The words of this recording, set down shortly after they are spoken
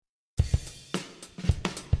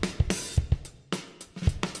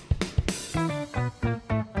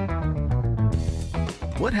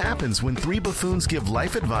What happens when three buffoons give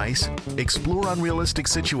life advice, explore unrealistic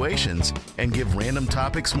situations, and give random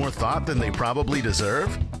topics more thought than they probably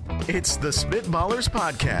deserve? It's the Spitballers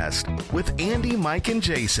Podcast with Andy, Mike, and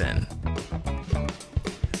Jason.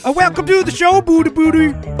 Welcome to the show, booty booty,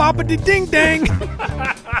 boppa de ding dang.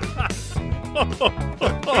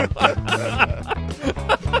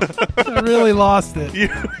 I really lost it.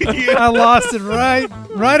 I lost it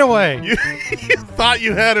right away. You thought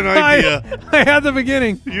you had an idea. I had the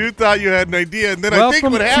beginning. You thought you had an idea, and then Welcome I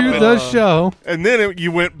think what happened. to the show. And then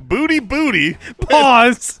you went booty booty.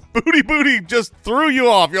 Pause. Booty booty just threw you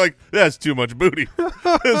off. You're like, that's too much booty.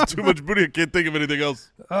 That's too much booty. I can't think of anything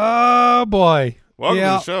else. Oh, boy. Welcome to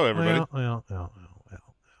the show, everybody. Well.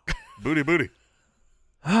 Booty booty.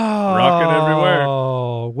 Rocking everywhere.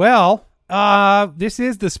 Oh, well, this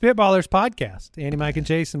is the Spitballers Podcast. Andy, Mike, and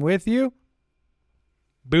Jason with you.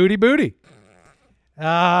 Booty booty.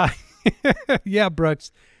 Yeah,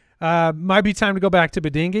 Brooks. Might be time to go back to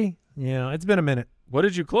Badingi. Yeah, it's been a minute. What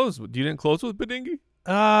did you close with? You didn't close with Badingi?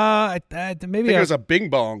 Maybe I think it was a bing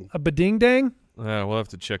bong. a bading dang. We'll have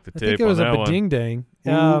to check the I tape think it was on a that one. bading dang.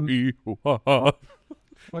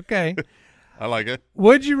 Okay. I like it.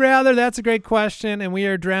 Would you rather? That's a great question, and we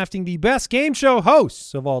are drafting the best game show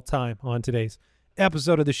hosts of all time on today's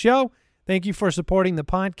episode of the show. Thank you for supporting the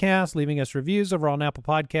podcast, leaving us reviews over on Apple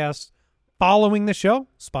Podcasts, following the show,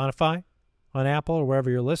 Spotify, on Apple, or wherever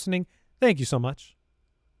you're listening. Thank you so much.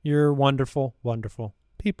 You're wonderful, wonderful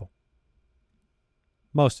people.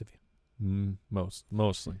 Most of you.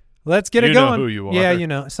 Mostly. Let's get it You know going. who you are. Yeah, you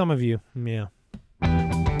know. Some of you. Yeah.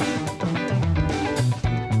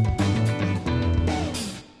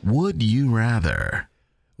 Would you rather?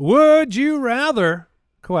 Would you rather?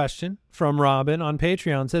 Question from Robin on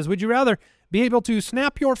Patreon says, would you rather be able to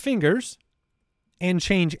snap your fingers and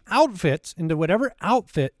change outfits into whatever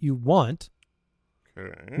outfit you want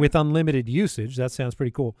with unlimited usage? That sounds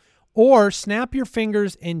pretty cool. Or snap your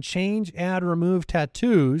fingers and change, add, remove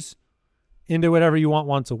tattoos into whatever you want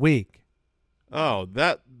once a week. Oh,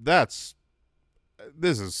 this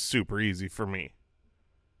is super easy for me.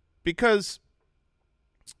 Because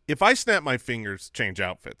if I snap my fingers, change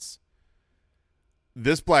outfits,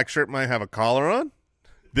 this black shirt might have a collar on.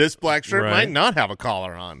 This black shirt Right. might not have a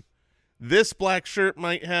collar on. This black shirt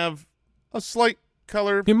might have a slight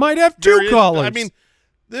color. You might have two variation. colors. I mean,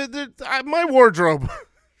 my wardrobe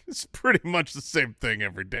is pretty much the same thing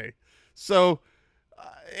every day. So,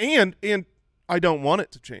 and I don't want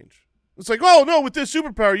it to change. It's like, oh, no, with this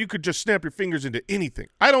superpower, you could just snap your fingers into anything.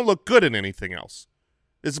 I don't look good in anything else.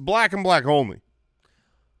 It's black and black only.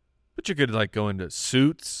 But you could like go into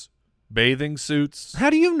suits, bathing suits. How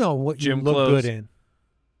do you know what Gym you look clothes. good in?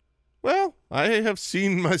 Well, I have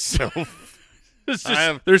seen myself.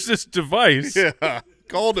 There's this device. Yeah,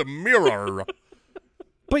 called a mirror.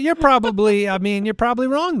 But you're probably, you're probably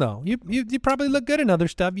wrong, though. You probably look good in other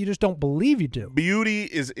stuff. You just don't believe you do. Beauty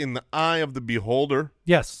is in the eye of the beholder,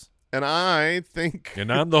 Yes. and I think,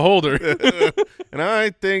 And I'm the holder. and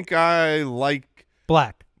I think I like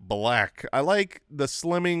Black. black. I like the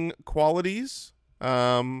slimming qualities.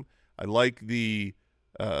 I like the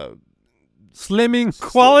Slimming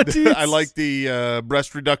qualities. I like the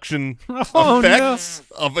breast reduction Oh, effects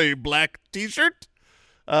of a black T-shirt.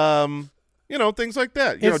 Things like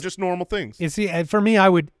that. Just normal things. You see, and for me, I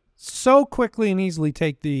would so quickly and easily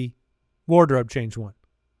take the wardrobe change one.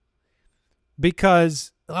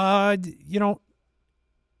 Because, the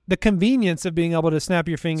convenience of being able to snap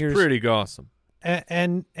your fingers. Pretty awesome.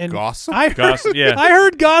 And Gossip? I heard, Gossip, yeah. I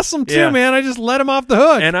heard gossam too, Yeah. man. I just let him off the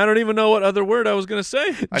hook. And I don't even know what other word I was going to say.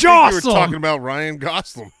 I think you Jocelyn. were talking about Ryan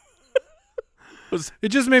Gosling. It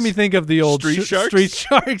just made me think of the old Street Sharks? Street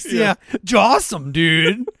Sharks, yeah. Jossum,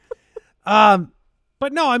 dude. But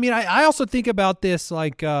no, I also think about this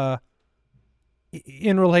like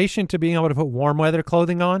in relation to being able to put warm weather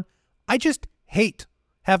clothing on. I just hate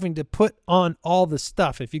having to put on all the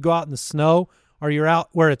stuff. If you go out in the snow or you're out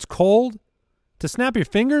where it's cold, to snap your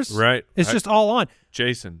fingers, Right. It's just all on.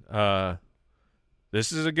 Jason,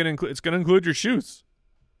 this is it's going to include your shoes.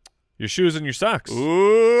 Your shoes and your socks.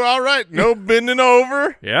 Ooh, all right. No bending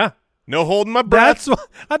over. Yeah. No holding my breath. That's what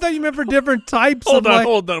I thought you meant for different types Hold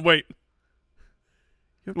of on, wait.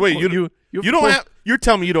 Wait, you don't have. You're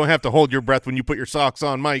telling me you don't have to hold your breath when you put your socks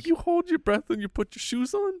on, Mike? You hold your breath when you put your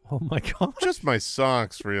shoes on? Oh my god. Just my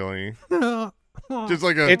socks, really. Just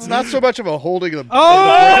like a. It's not so much of a holding of the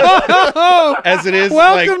Oh, as it is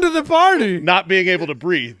welcome to the party. not being able to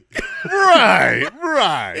breathe.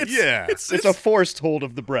 right. Yeah. It's a forced hold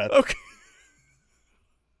of the breath. Okay.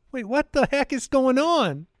 Wait, what the heck is going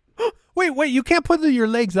on? Wait, you can't put your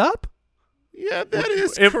legs up? Yeah, that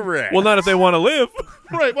is correct. Well, not if they want to live.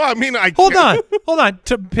 Right. Well, I mean, Hold on.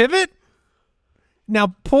 To pivot,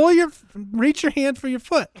 now reach your hand for your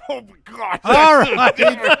foot. Oh, my God. All right.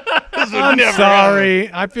 I'm sorry.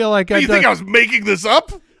 I feel like Do you think I was making this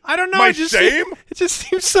up? I don't know. My it just shame? It just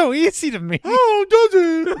seems so easy to me. Oh, does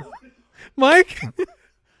it? Mike?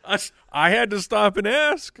 I had to stop and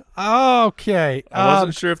ask. Okay. I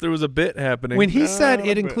wasn't sure if there was a bit happening. When he said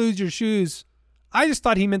it includes your shoes, I just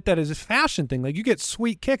thought he meant that as a fashion thing. Like you get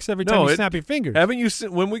sweet kicks every time you snap your fingers. Haven't you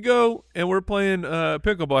seen, when we go and we're playing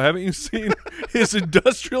pickleball, haven't you seen his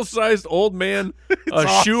industrial-sized old man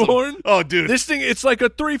shoehorn? Oh, dude. This thing, it's like a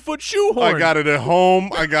 3-foot shoehorn. I got it at home.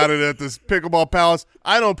 I got it at this pickleball palace.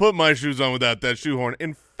 I don't put my shoes on without that shoehorn.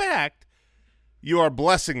 In fact, you are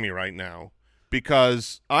blessing me right now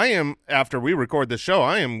because I am, after we record this show,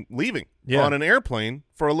 I am leaving on an airplane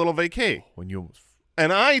for a little vacay.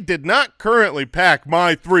 And I did not currently pack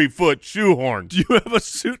my 3-foot shoehorn. Do you have a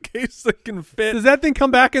suitcase that can fit? Does that thing come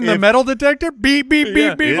back in the metal detector? Beep, beep,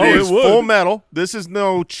 beep, beep. It is full metal. This is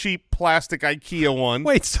no cheap plastic IKEA one.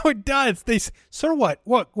 Wait, so it does. So what?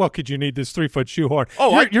 What could you need this 3-foot shoehorn?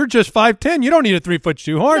 Oh, you're just 5'10". You don't need a 3-foot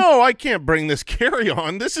shoehorn. No, I can't bring this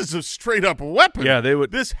carry-on. This is a straight-up weapon. Yeah, they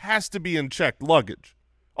would. This has to be in checked luggage.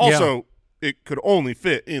 Also, it could only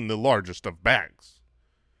fit in the largest of bags.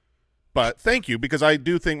 But thank you, because I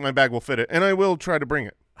do think my bag will fit it, and I will try to bring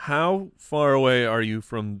it. How far away are you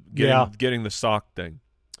from getting the sock thing?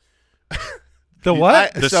 The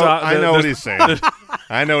what? I know what he's saying.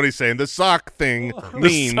 I know what he's saying. The sock thing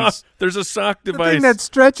means there's a sock the device thing that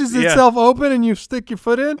stretches itself open and you stick your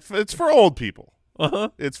foot in? it's for old people. Uh-huh.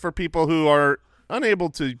 It's for people who are unable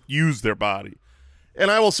to use their body.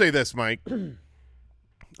 And I will say this, Mike.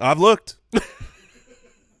 I've looked.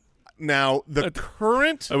 Now, the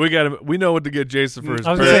current... we know what to get Jason for his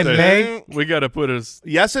I was gonna say birthday. May. We got to put his...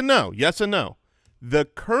 Yes and no. Yes and no. The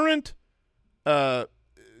current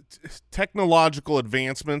technological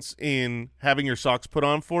advancements in having your socks put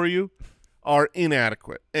on for you are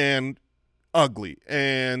inadequate and ugly,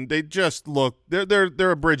 and they just look...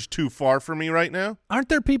 They're a bridge too far for me right now. Aren't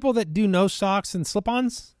there people that do no socks and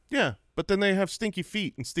slip-ons? Yeah, but then they have stinky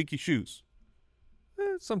feet and stinky shoes.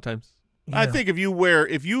 Sometimes. I think if you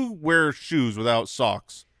wear shoes without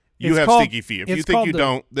socks, you It's have called- stinky feet. If you it's think called you the-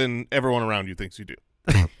 don't, then everyone around you thinks you do.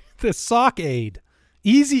 The Sock Aid.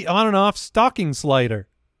 Easy on and off stocking slider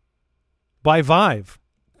by Vive.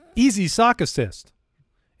 Easy sock assist.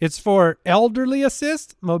 It's for elderly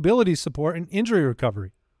assist, mobility support, and injury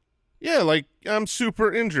recovery. Yeah, like I'm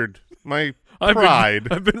super injured. My pride.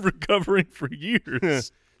 I've been recovering for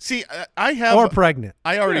years. See, I have Or pregnant.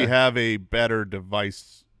 I already have a better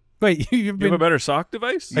device. Wait, You have a better sock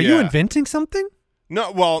device? Are you inventing something?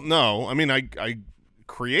 No, well, no. I mean, I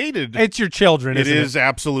created. It's your children, It isn't is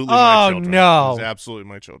absolutely Oh, my children. no. It is absolutely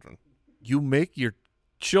my children. You make your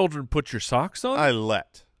children put your socks on? I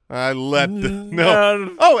let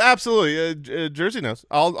no. Oh, absolutely. Jersey knows.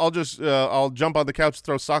 I'll jump on the couch,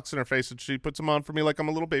 throw socks in her face, and she puts them on for me like I'm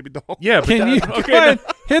a little baby doll. Yeah, but Can you okay, go ahead,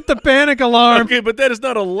 hit the panic alarm okay, but that is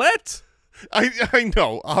not a let. I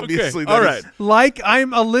know. Obviously, Okay, all right. like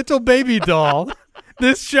I'm a little baby doll?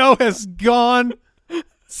 This show has gone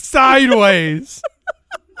sideways.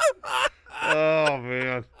 Oh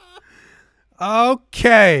man.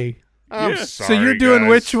 Okay. I'm Yeah. sorry. So you're doing guys.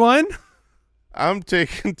 which one? I'm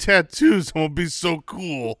taking tattoos. I'm gonna be so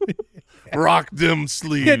cool. Rock them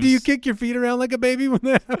sleeves. Yeah, do you kick your feet around like a baby when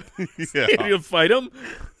that happens? Yeah. You fight them?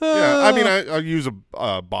 Yeah. I mean, I'll use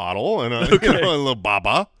a bottle and a little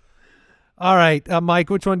baba. All right, Mike,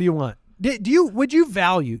 which one do you want? Would you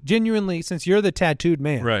value, genuinely, since you're the tattooed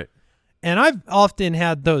man, Right. and I've often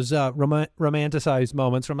had those romanticized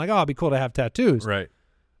moments where I'm like, oh, it'd be cool to have tattoos. Right.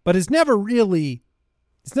 But it's never really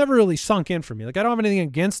sunk in for me. Like, I don't have anything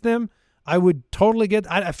against them. I would totally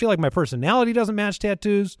I feel like my personality doesn't match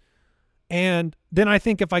tattoos. And then I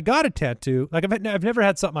think if I got a tattoo, like I've never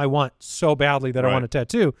had something I want so badly that I Right. want a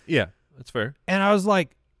tattoo. Yeah, that's fair. And I was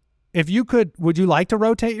like, if you could, would you like to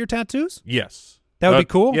rotate your tattoos? Yes. That would be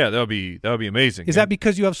cool? Yeah, that would be amazing. Is that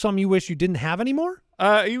because you have some you wish you didn't have anymore?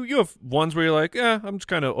 You have ones where you're like, I'm just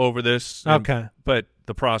kind of over this. and- Okay. But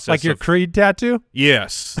the process Like your of, Creed tattoo?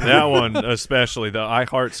 yes, that one especially, the I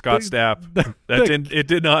Heart Scott Stapp. It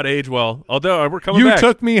did not age well. Although we're coming You back.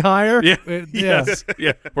 took me higher? Yeah. Yeah. Yes.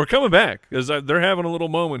 Yeah. We're coming back because they're having a little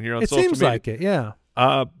moment here on It social seems media. like it, yeah.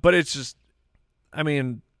 But it's just, I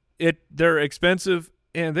mean, they're expensive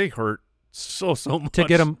and they hurt so much To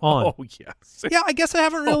get 'em on. Oh yes. Yeah, I guess I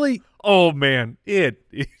haven't really. Oh man, it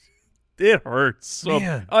hurts. So,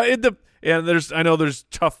 Man. and I know there's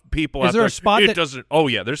tough people Is out there there. a spot it that- doesn't? Oh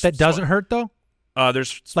yeah, there's That doesn't hurt, though? There's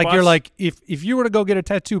spots, Like you're like, if you were to go get a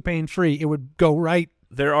tattoo pain-free, it would go right.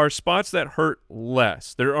 There are spots that hurt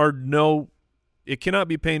less. It cannot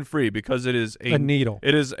be pain-free because it is A needle.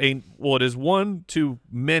 It is one to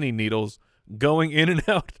many needles going in and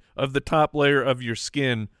out of the top layer of your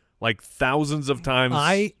skin like thousands of times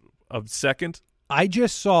a second. I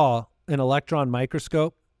just saw an electron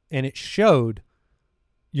microscope, and it showed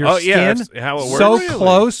your skin that's how it works. so Really?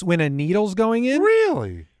 close when a needle's going in,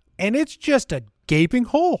 Really? and it's just a gaping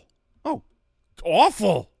hole. Oh,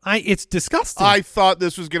 awful. It's disgusting. I thought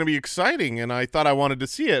this was going to be exciting, and I thought I wanted to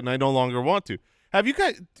see it, and I no longer want to. Have you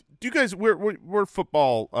guys? Do you guys? We're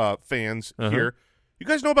football fans here. You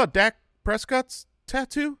guys know about Dak Prescott's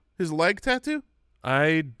tattoo? His leg tattoo?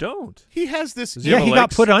 I don't. He has this. Does he yeah, have he a got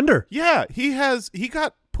legs? put under. Yeah, he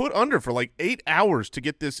got put under for like 8 hours to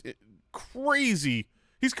get this crazy.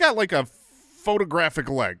 He's got like a photographic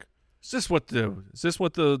leg. Is this what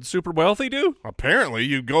the super wealthy do? Apparently,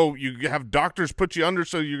 you have doctors put you under,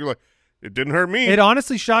 so you're like, it didn't hurt me. It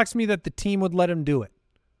honestly shocks me that the team would let him do it.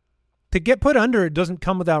 To get put under, it doesn't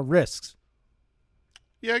come without risks.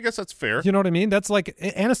 Yeah, I guess that's fair. You know what I mean? That's like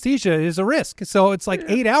anesthesia is a risk. So it's like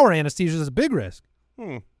 8-hour anesthesia is a big risk.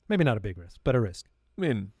 Maybe not a big risk, but a risk. I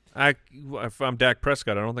mean, if I'm Dak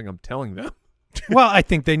Prescott, I don't think I'm telling them. Well, I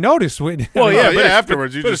think they noticed. Well, But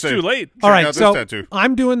afterwards you but just it's say, too late. All check right, out so this tattoo.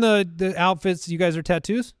 I'm doing the outfits. You guys are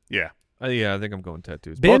tattoos? Yeah. Yeah, I think I'm going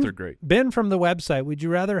tattoos. Ben, Both are great. Ben from the website, would you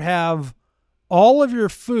rather have all of your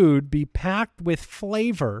food be packed with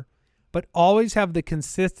flavor but always have the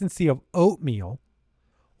consistency of oatmeal,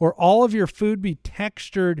 or all of your food be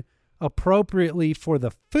textured appropriately for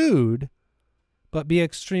the food but be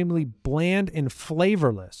extremely bland and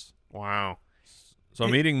flavorless? Wow. So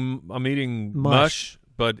I'm eating mush,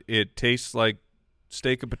 but it tastes like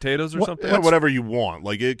steak and potatoes or something. Yeah, whatever you want.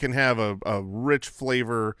 Like it can have a rich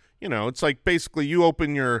flavor. You know, it's like basically you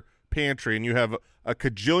open your pantry and you have a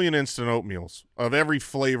cajillion instant oatmeals of every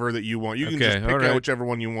flavor that you want. You can Okay, just pick all right. out whichever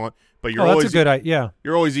one you want, but you're Oh, that's always a good idea. Yeah.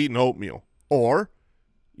 you're always eating oatmeal. Or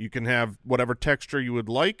you can have whatever texture you would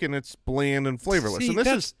like, and it's bland and flavorless. See, and this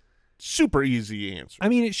that's- is super easy answer. I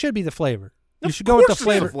mean, it should be the flavor. You Of should go with the course it's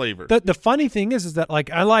flavor. the flavor. The funny thing is that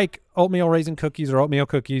like I like oatmeal raisin cookies or oatmeal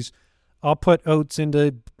cookies. I'll put oats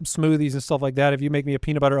into smoothies and stuff like that. If you make me a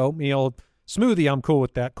peanut butter oatmeal smoothie, I'm cool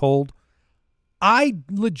with that cold. I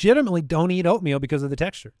legitimately don't eat oatmeal because of the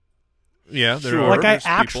texture. Yeah, there Sure. are. Like I There's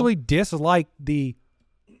people. actually dislike the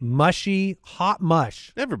mushy hot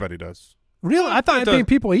mush. Everybody does. Really, I thought does-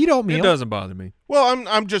 people eat It oatmeal. doesn't bother me. Well,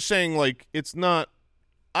 I'm just saying, like, it's not.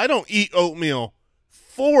 I don't eat oatmeal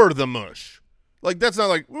for the mush. Like, that's not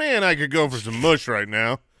like, man, I could go for some mush right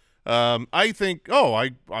now. I think,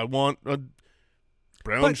 I want a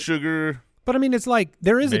brown But- sugar. But I mean, it's like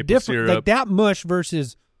there is a Maple difference. Like syrup. that mush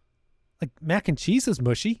versus like mac and cheese is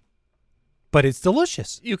mushy, but it's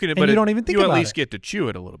delicious. You can, and but you it- don't even think you about at least it. get to chew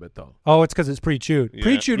it a little bit though. Oh, it's because it's pre-chewed. Yeah.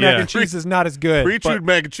 Pre-chewed Yeah. mac and cheese is not as good. Pre-chewed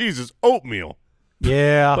mac and cheese is oatmeal.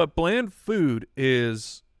 Yeah. But bland food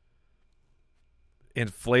is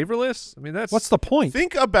and flavorless. I mean, that's What's the point?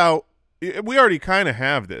 Think about. We already kind of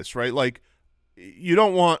have this, right? Like, you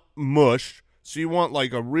don't want mush, so you want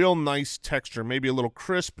like a real nice texture, maybe a little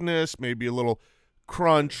crispness, maybe a little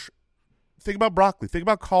crunch. Think about broccoli. Think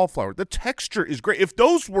about cauliflower. The texture is great. If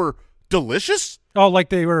those were delicious, Oh, like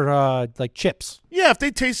they were like chips. yeah, if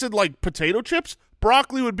they tasted like potato chips,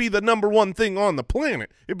 broccoli would be the #1 thing on the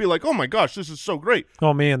planet. It'd be like, oh my gosh, this is so great.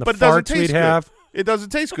 Oh man, the But it doesn't farts we'd taste have. good. It doesn't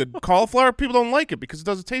taste good. Cauliflower, people don't like it because it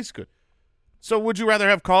doesn't taste good. So would you rather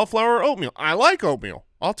have cauliflower or oatmeal? I like oatmeal.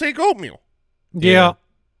 I'll take oatmeal. Yeah.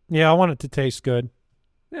 Yeah, I want it to taste good.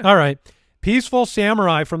 Yeah. All right. Peaceful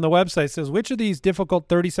Samurai from the website says, which of these difficult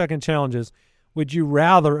 30-second challenges would you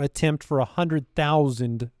rather attempt for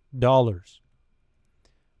 $100,000?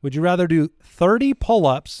 Would you rather do 30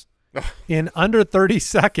 pull-ups in under 30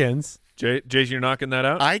 seconds? Jason, you're knocking that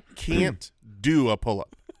out. I can't do a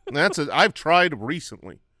pull-up. I've tried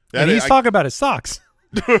recently. And he's talking about his socks.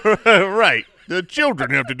 Right. The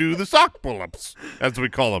children have to do the sock pull-ups, as we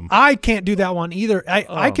call them. I can't do that one either.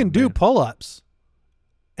 I can do man. pull-ups,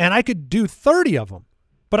 and I could do 30 of them,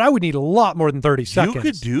 but I would need a lot more than 30 seconds. You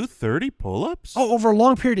could do 30 pull-ups? Oh, over a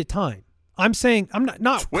long period of time. I'm saying I'm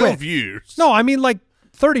not 12 quick. years. No, I mean like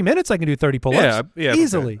 30 minutes I can do 30 pull-ups yeah,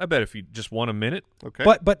 easily. I bet if you just want a minute. Okay.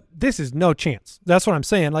 But this is no chance. That's what I'm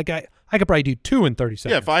saying. Like I could probably do 2 in 30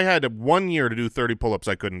 seconds. Yeah, if I had 1 year to do 30 pull-ups,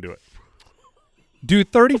 I couldn't do it. Do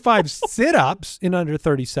 35 sit-ups in under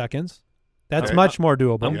 30 seconds. That's Okay. much more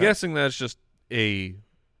doable. I'm guessing that's just a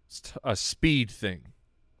speed thing.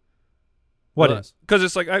 What is? Because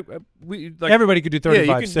it's like everybody could do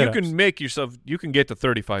 35 you sit-ups. can make yourself. You can get to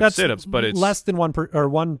 35 That's sit-ups, but it's less than more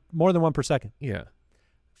than 1 per second. Yeah.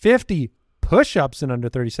 50 push-ups in under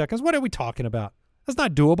 30 seconds. What are we talking about? That's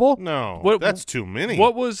not doable. No, that's too many.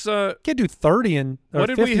 What was can't do 30 and or what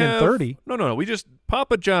did 50 we have? and 30. No. We just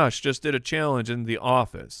Papa Josh just did a challenge in the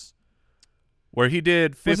office where he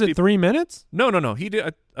did 50. Was it 3 minutes? No. He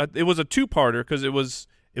did. It was a two-parter because it was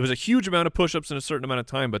a huge amount of push-ups in a certain amount of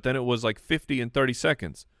time, but then it was like 50 and 30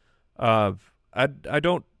 seconds. I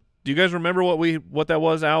don't. Do you guys remember what that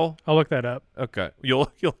was, Al? I'll look that up. Okay,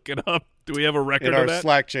 you'll look it up. Do we have a record in of our that?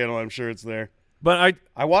 Slack channel? I'm sure it's there. But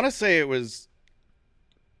I want to say it was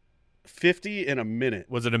 50 in a minute.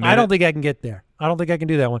 Was it a minute? I don't think I can get there. I don't think I can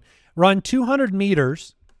do that one. Run 200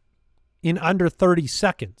 meters in under 30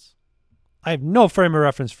 seconds. I have no frame of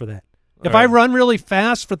reference for that. If I run really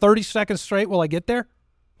fast for 30 seconds straight, will I get there?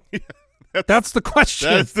 That's the question.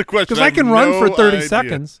 That's the question. Because I can run for 30 idea.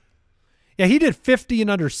 seconds. Yeah, he did 50 in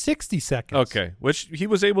under 60 seconds. Okay, which he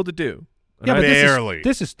was able to do. Yeah, but barely.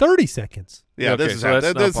 This is 30 seconds. Yeah, Okay, this is so that's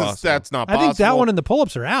not that's possible. not possible. I think that one and the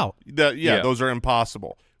pull-ups are out. Yeah, those are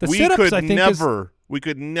impossible. The we sit-ups, could I think, we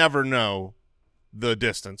could never know the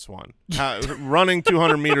distance one. Running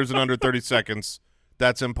 200 meters in under 30 seconds,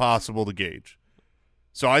 that's impossible to gauge.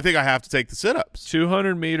 So I think I have to take the sit-ups.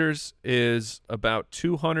 200 meters is about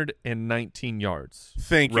 219 yards.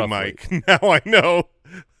 Thank you, roughly. Mike. Now I know.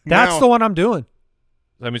 That's the one I'm doing.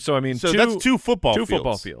 So that's two football two fields.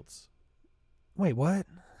 football fields. Wait, what?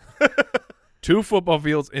 2 football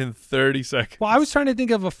fields in 30 seconds. Well, I was trying to think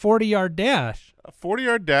of a 40-yard dash. A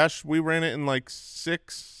 40-yard dash, we ran it in like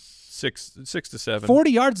 6 to 7.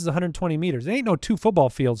 40 yards is 120 meters. There ain't no 2 football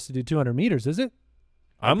fields to do 200 meters, is it?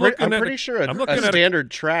 I'm pretty sure a standard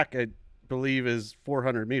track, I believe, is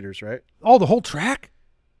 400 meters, right? Oh, the whole track?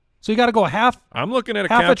 So you got to go I'm looking at a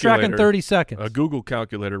half calculator. a track in 30 seconds. A Google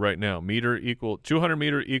calculator right now. 200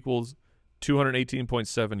 meter equals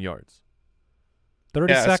 218.7 yards.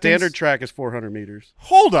 30 seconds. A standard track is 400 meters.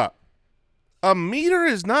 Hold up. A meter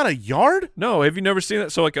is not a yard? No, have you never seen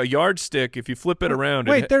that? So like a yardstick, if you flip it around.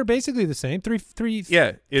 Wait, they're basically the same. Three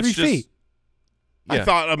yeah, it's 3 feet. Yeah. I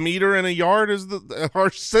thought a meter and a yard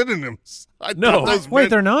are synonyms. No. Wait,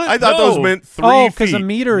 they're not? I thought those meant 3 feet. Oh, because a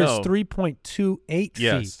meter is No. 3.28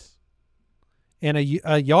 Yes. feet. And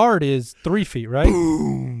a yard is 3 feet, right?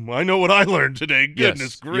 Boom. I know what I learned today. Goodness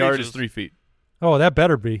Yes. gracious. Yard is 3 feet. Oh, that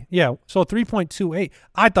better be. Yeah, so 3.28.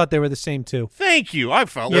 I thought they were the same, too. Thank you. I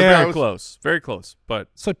felt Yeah. like I Very was close. Very close. But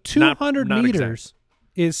So 200 not meters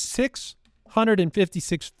is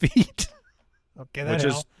 656 feet. Okay, that which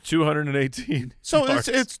is 218. So yards.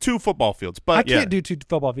 it's 2 football fields, I but can't do 2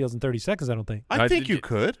 football fields in 30 seconds, I don't think. I think you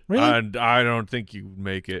could. Really? I don't think you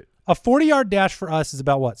make it. A 40-yard dash for us is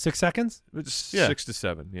about, what, 6 seconds? It's Yeah. 6 to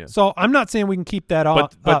 7. Yeah. So I'm not saying we can keep that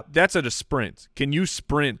But up. that's at a sprint. Can you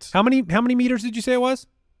sprint? How many meters did you say it was?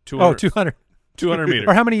 200, Oh, 200. 200 meters.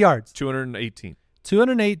 Or how many yards? 218.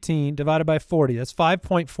 218 divided by 40. That's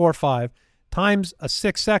 5.45 times a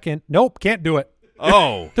 6 second. Nope, can't do it.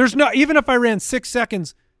 Oh. There's no, even if I ran 6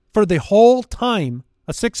 seconds for the whole time,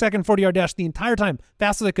 a 6 second 40-yard dash the entire time,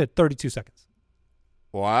 fast as I could, 32 seconds.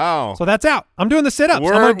 Wow. So that's out. I'm doing the sit-ups.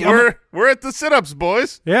 We're at the sit-ups,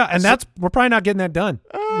 boys. Yeah, and we're probably not getting that done.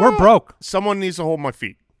 We're broke. Someone needs to hold my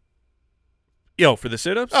feet. Yo, for the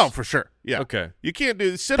sit-ups? Oh, for sure. Yeah. Okay. You can't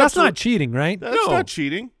do sit-ups. That's not cheating, right? That's No. not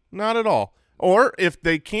cheating. Not at all. Or if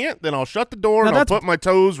they can't, then I'll shut the door No, and I'll that's- put my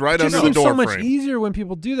toes right It just under the seems door so much frame. easier when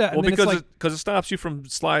people do that. Well, and then because it's like, it stops you from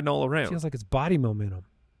sliding all it around. feels like it's body momentum.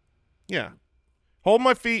 Yeah. Hold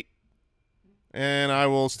my feet, and I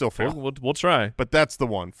will still fail. We'll try. But that's the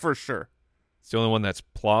one, for sure. It's the only one that's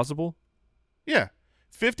plausible. Yeah.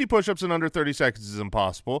 50 push-ups in under 30 seconds is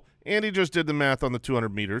impossible. Andy just did the math on the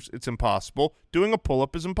 200 meters. It's impossible. Doing a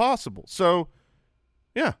pull-up is impossible. So,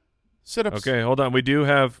 yeah, sit-ups. Okay, hold on. We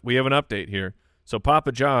have an update here. So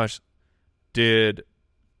Papa Josh did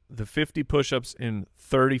the 50 push-ups in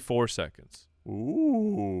 34 seconds.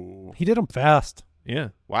 Ooh. He did them fast. Yeah.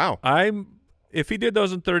 Wow. If he did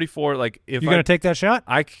those in 34, like if You going to take that shot?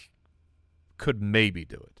 I could maybe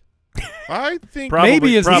do it. I think Probably,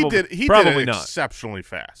 Maybe is- probably, he did probably it not. exceptionally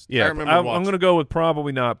fast. Yeah, I remember I'm watching. going to go with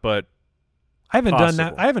probably not, but I haven't done that.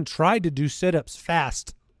 Possible. I haven't tried to do sit-ups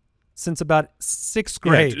fast since about 6th yeah,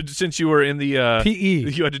 grade. since you were in the PE.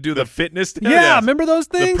 you had to do the fitness. Yeah, remember those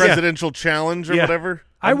the things? presidential challenge or Yeah. whatever.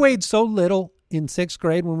 I weighed so little in 6th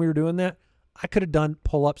grade when we were doing that. I could have done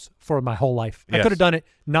pull-ups for my whole life. I Yes. could have done it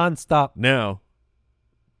nonstop. Now,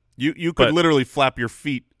 You could But- literally flap your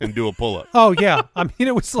feet and do a pull-up. Oh, yeah. I mean,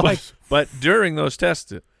 it was like, but during those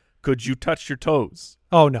tests, could you touch your toes?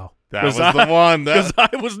 oh, no. That was the one. Because I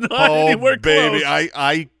was not anywhere baby. close.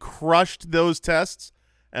 I crushed those tests,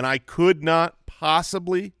 and I could not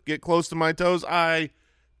possibly get close to my toes. I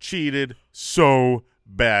cheated so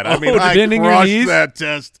bad. I mean, I crushed that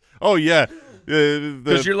test. Oh, yeah.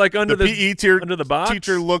 Because you're like under the PE under the box.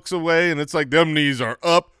 Teacher looks away, and it's like, them knees are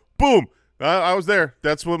up. Boom. I was there.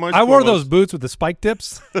 That's what my I wore those boots with the spike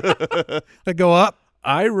tips that go up.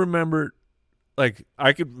 I remember, like,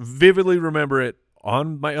 I could vividly remember it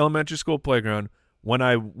on my elementary school playground when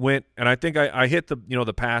I went, and I think I hit the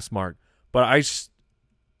the pass mark, but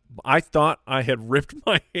I thought I had ripped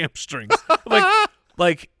my hamstrings.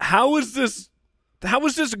 like how is this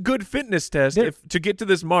a good fitness test if to get to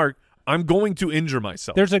this mark I'm going to injure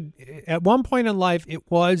myself? At one point in life, it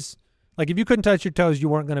was like if you couldn't touch your toes, you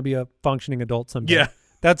weren't going to be a functioning adult someday. Yeah.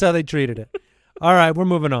 That's how they treated it. All right, we're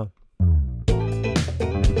moving on.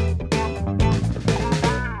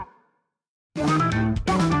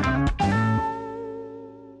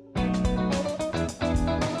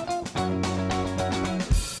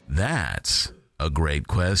 That's a great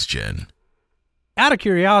question. Out of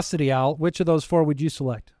curiosity, Al, which of those four would you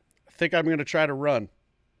select? I think I'm going to try to run.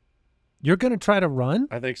 You're going to try to run?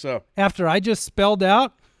 I think so. After I just spelled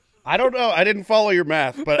out? I don't know. I didn't follow your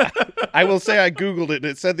math, but I will say I Googled it, and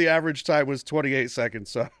it said the average time was 28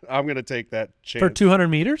 seconds, so I'm going to take that chance. For 200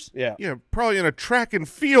 meters? Yeah. Yeah, probably in a track and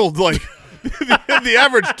field, like the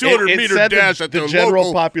average 200-meter dash at the general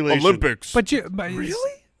local population. Olympics. But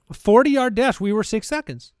really? 40-yard dash, we were 6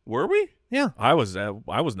 seconds. Were we? Yeah. I was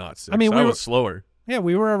not 6. I mean, I was slower. Yeah,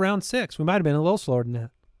 we were around 6. We might have been a little slower than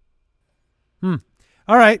that.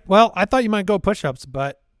 All right. Well, I thought you might go push-ups,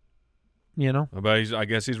 but, I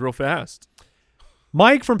guess he's real fast.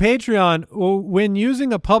 Mike from Patreon, when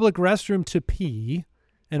using a public restroom to pee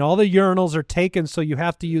and all the urinals are taken so you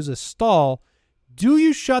have to use a stall, do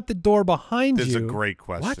you shut the door behind you? This is a great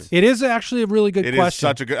question. What? It is actually a really good question. It is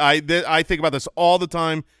such a good I think about this all the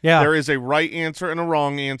time. Yeah. There is a right answer and a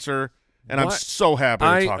wrong answer, and I'm so happy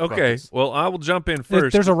to talk about this. Well, I will jump in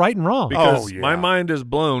first. There's a right and wrong. Because my mind is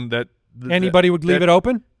blown that anybody would leave it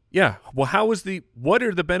open? Yeah. Well, what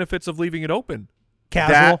are the benefits of leaving it open?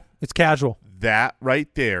 Casual. It's casual. That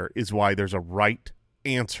right there is why there's a right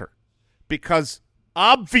answer. Because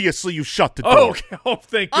obviously you shut the door. Oh, okay. Oh,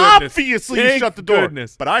 thank goodness. Obviously you shut the door.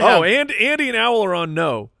 Goodness. But I have and Andy and Al are on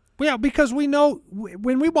no. Yeah, because we know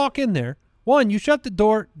when we walk in there, one, you shut the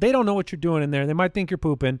door, they don't know what you're doing in there. They might think you're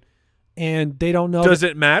pooping, and they don't know. Does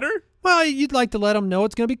it matter? Well, you'd like to let them know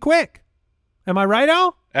it's going to be quick. Am I right,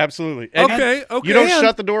 Al? Absolutely. And Okay. You don't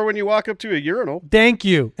shut the door when you walk up to a urinal. Thank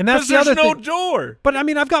you. And that's the there's other no thing. door. But, I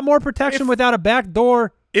mean, I've got more protection without a back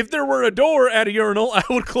door. If there were a door at a urinal, I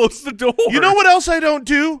would close the door. You know what else I don't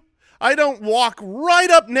do? I don't walk right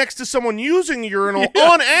up next to someone using a urinal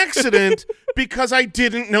on accident because I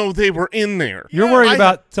didn't know they were in there. You're worried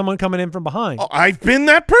about someone coming in from behind. I've been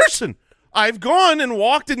that person. I've gone and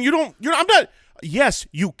walked, and I'm not. Yes,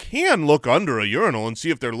 you can look under a urinal and see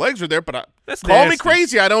if their legs are there, but That's call me nasty.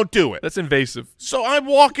 crazy. I don't do it. That's invasive. So I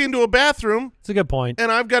walk into a bathroom, That's a good point.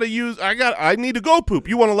 and I've got to use. I need to go poop.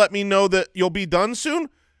 You want to let me know that you'll be done soon,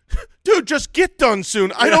 dude? Just get done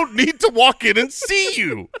soon. I don't need to walk in and see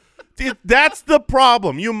you. That's the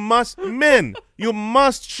problem. You must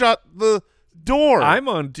shut the door. I'm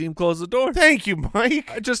on team close the door. Thank you, Mike.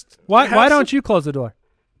 Why don't you close the door?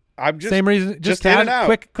 I'm just Same reason. Just in and out.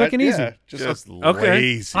 quick and easy. Yeah, Just Okay.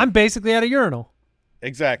 lazy. I'm basically at a urinal.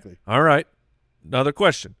 exactly. All right. Another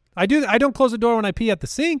question. I don't close the door when I pee at the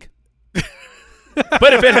sink.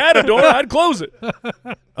 But if it had a door, I'd close it.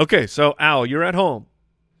 Okay, so Al, you're at home.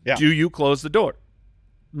 Yeah. Do you close the door?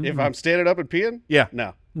 If I'm standing up and peeing, Yeah.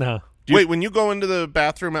 no. No. Wait, when you go into the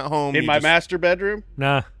bathroom at home, In you my just- master bedroom,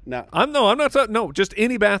 Nah. no. I'm not talking. No, just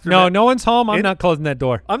any bathroom. No one's home. I'm not closing that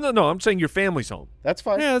door. I'm saying your family's home. That's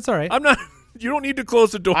fine. Yeah, that's all right. I'm not. You don't need to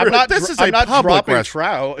close the door. I'm not. This is I'm a not public dropping restroom.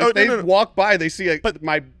 trow. If Oh, they no. walk by, they see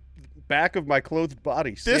my back of my clothed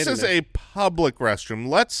body. This is there. a public restroom.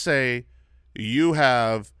 Let's say you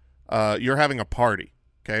have you're having a party,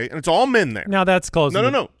 okay, and it's all men there. Now that's closing.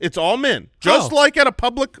 No. It's all men. Just Oh. like at a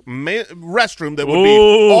public restroom that would be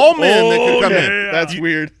all men that could come in. That's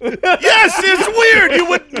weird. Yes, it's weird. You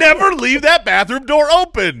would never leave that bathroom door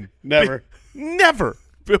open. Never. Never.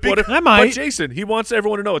 But what if, I might. But Jason, he wants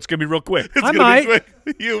everyone to know it's gonna be real quick. It's I gonna might. be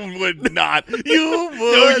quick. You would not. You would.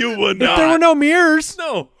 No, you would If not. there were no mirrors,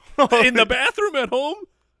 No, in the bathroom at home,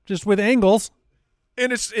 just with angles.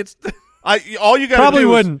 and it's. All you got to Probably do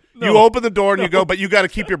wouldn't. is you open the door and you go, but you got to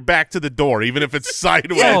keep your back to the door, even if it's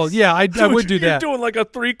sideways. Oh yeah, I would do You're that. doing like a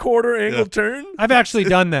 3/4 angle turn. I've actually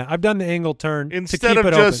done that. I've done the angle turn Instead to keep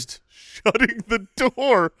of it just shutting the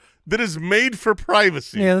door that is made for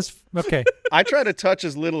privacy. Yeah, that's okay. I try to touch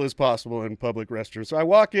as little as possible in public restrooms. So I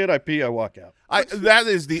walk in, I pee, I walk out. That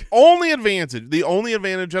is the only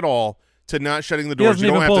advantage at all to not shutting the doors. doesn't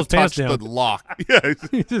You don't even pull have to his touch pants the lock. Yeah.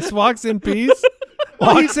 He just walks in peace,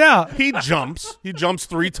 walks out. He jumps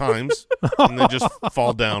 3 times and then just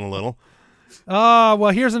fall down a little. Well,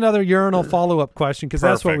 here's another urinal follow-up question because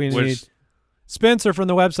that's what we Perfect. need. Spencer from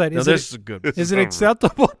the website. Now, this is good. Is it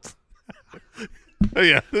acceptable?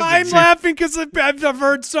 Yeah. I'm laughing because I've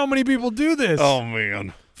heard so many people do this. Oh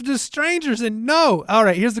man. Just strangers and no. All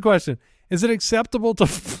right, here's the question: is it acceptable to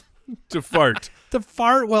To fart. to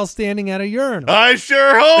fart while standing at a urinal? I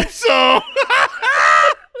sure hope so.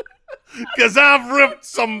 Because I've ripped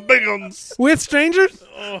some big ones. With strangers?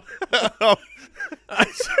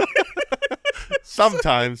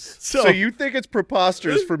 Sometimes. So you think it's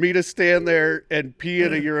preposterous for me to stand there and pee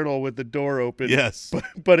in a urinal with the door open? Yes.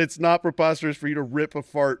 But it's not preposterous for you to rip a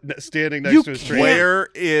fart standing next You to a stranger. Where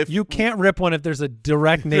if You can't rip one if there's a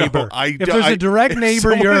direct neighbor. if if there's a direct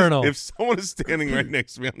neighbor urinal. If someone is standing right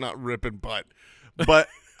next to me, I'm not ripping butt. But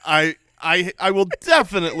I will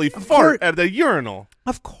definitely fart at the urinal.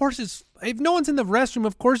 Of course, if no one's in the restroom,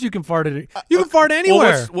 of course you can fart at it. You can fart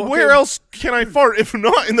anywhere. Where else can I fart if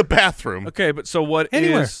not in the bathroom? Okay, but so what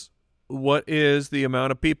Anywhere. is the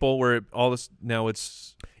amount of people where all this now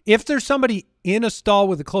it's If there's somebody in a stall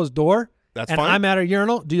with a closed door, That's and fine. I'm at a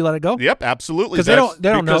urinal, do you let it go? Yep, absolutely. Because they don't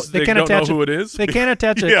know. because They they can't don't know attach who it is? They can't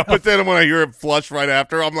attach it. Yeah, but then when I hear it flush right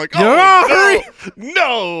after, I'm like, Yeah, oh,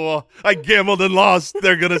 no, I gambled and lost.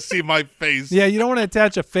 They're going to see my face. Yeah, you don't want to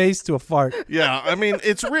attach a face to a fart. Yeah, I mean,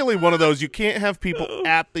 it's really one of those. You can't have people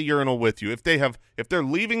at the urinal with you. If they're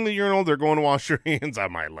leaving the urinal, they're going to wash their hands, I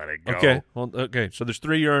might let it go. okay. Well, okay, so there's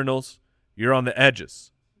 3 urinals. You're on the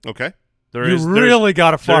edges. Okay. There's really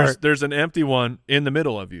got to fart. There's an empty one in the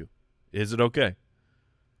middle of you. Is it okay?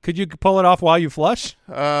 Could you pull it off while you flush?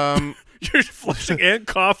 You're flushing and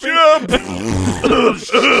coughing.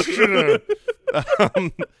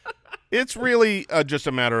 It's really just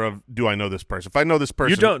a matter of, do I know this person? If I know this person,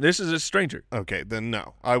 You don't. This is a stranger. Okay, then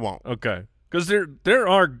no, I won't. Okay, because there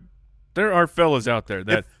are fellas out there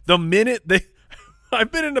that the minute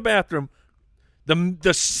I've been in the bathroom.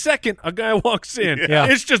 The second a guy walks in, Yeah.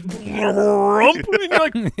 it's just and you're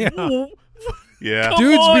like, Yeah. Yeah, Come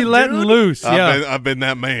Dudes be on, letting dude. loose. Yeah. I've been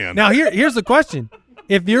that man. Now here's the question: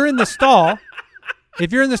 if you're in the stall,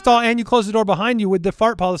 and you close the door behind you, would the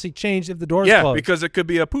fart policy change if the door is yeah, closed? because it could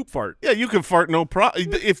be a poop fart. Yeah, you can fart no problem.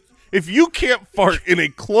 If you can't fart in a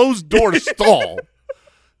closed door stall,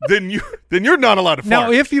 then you're not allowed to fart.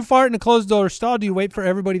 Now, if you fart in a closed door stall, do you wait for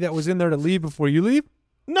everybody that was in there to leave before you leave?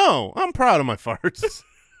 No, I'm proud of my farts.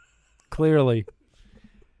 Clearly.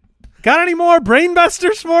 Got any more brain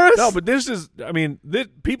busters for us? No, but this is. I mean,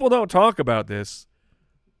 people don't talk about this,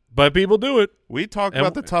 but people do it. We talk And-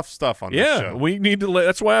 about the tough stuff on this Yeah, show. we need to.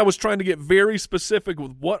 That's why I was trying to get very specific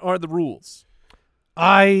with what are the rules.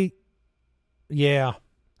 Yeah.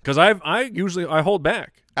 Because I usually hold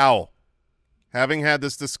back. Owl, having had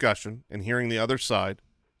this discussion and hearing the other side,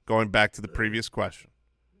 going back to the previous question,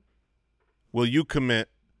 will you commit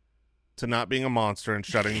to not being a monster and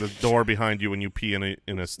shutting the door behind you when you pee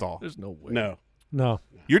in a stall? There's no way. No.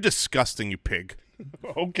 You're disgusting, you pig.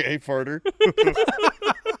 Okay, farter.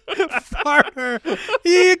 Farter.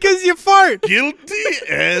 Because you fart. Guilty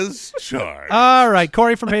as charged. All right,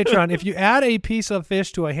 Corey from Patreon. If you add a piece of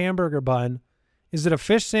fish to a hamburger bun, is it a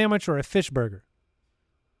fish sandwich or a fish burger?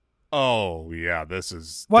 Oh, yeah, this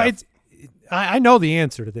is... Well, I know the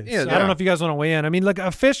answer to this. Yeah, I don't know if you guys want to weigh in. I mean, like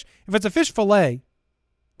if it's a fish fillet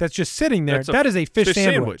that's just sitting there, that is a fish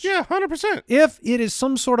sandwich. Yeah, 100%. If it is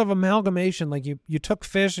some sort of amalgamation, like you took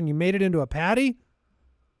fish and you made it into a patty,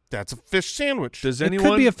 That's a fish sandwich. Does it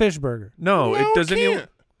anyone? could be a fish burger. no, it does anyone? can't.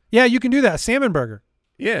 Yeah, you can do that. A salmon burger.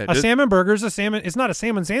 Yeah, A salmon burger is a salmon. It's not a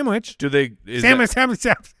salmon sandwich. do they? Is Salmon.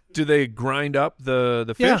 do they grind up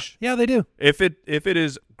the Yeah, fish? yeah, they do. If it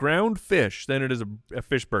is ground fish, then it is a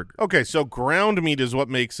fish burger. Okay, so ground meat is what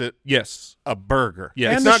makes it Yes. a burger. Yeah.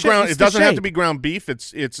 It's And the not ground. it's It the doesn't have to shape. be ground beef.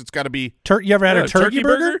 It's got to be... You ever had a turkey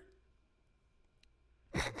burger?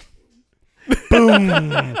 Boom!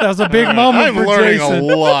 That was a big moment I'm for learning Jason.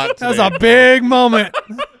 a lot That was today. a big moment.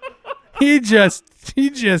 He just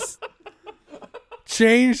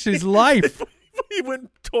changed his life. He went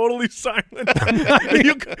totally silent.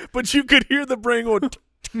 But you could hear the brain going,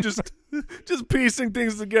 just piecing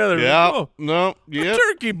things together. Yeah. Oh, No. Yeah.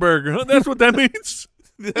 turkey burger. Huh? That's what that means.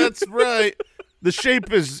 That's right. The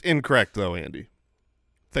shape is incorrect, though, Andy.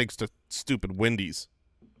 Thanks to stupid Wendy's.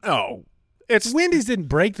 Oh, it's Wendy's didn't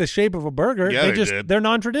break the shape of a burger. Yeah, they did. They're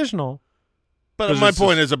non-traditional. But 'Cause my it's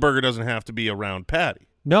point is a burger doesn't have to be a round patty.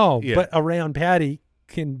 No, Yeah. but a round patty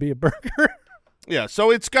can be a burger. Yeah,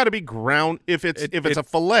 so it's got to be ground. If it's It- a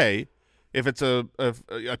fillet, if it's a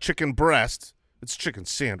chicken breast, it's a chicken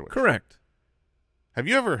sandwich. Correct. Have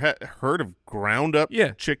you ever heard of ground up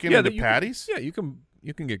Yeah. chicken Yeah, into that you patties? Can, yeah,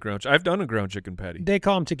 you can get ground. I've done a ground chicken patty. They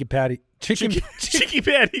call them chicken patty. Chicken. Chicken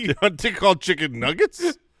patty. They call chicken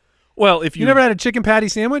nuggets. Well, if You never had a chicken patty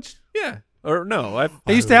sandwich? yeah, or no,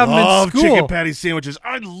 They used to have them in Love school. chicken patty sandwiches.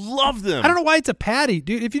 I love them. I don't know why it's a patty,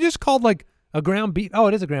 dude. If you just called like a ground beef,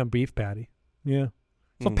 it is a ground beef patty. Yeah.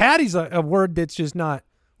 So patty's a word that's just not.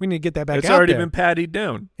 We need to get that back it's out already there. been pattied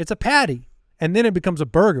down. It's a patty, and then it becomes a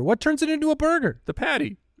burger. What turns it into a burger? The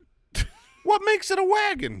patty. What makes it a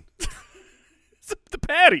wagon? The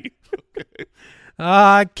patty.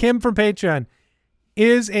 Kim from Patreon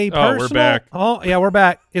is a Oh, we're personal. back. Oh, yeah, we're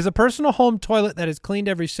back. Is a personal home toilet that is cleaned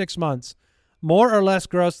every 6 months more or less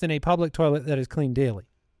gross than a public toilet that is cleaned daily?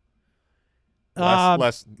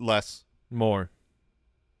 Less. More.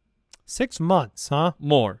 6 months, huh?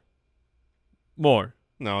 More.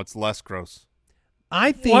 No, it's less gross.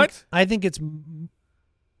 I think. What? I think it's.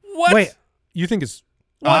 What? Wait, you think it's?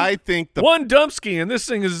 I think the One dumpski and this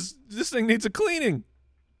thing needs a cleaning.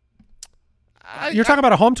 You're talking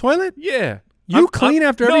about a home toilet? Yeah. You clean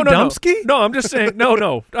after every dumpski? No, I'm just saying.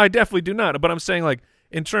 No, I definitely do not. But I'm saying, like,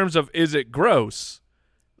 in terms of, is it gross?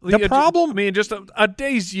 The problem- I mean, just a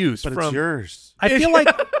day's use but from. it's yours. I feel like.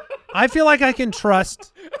 I feel like I can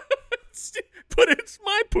trust. But it's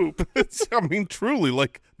my poop. I mean, truly,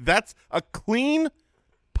 like that's a clean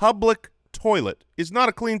public toilet. Is not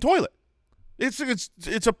a clean toilet.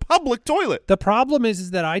 It's a public toilet. The problem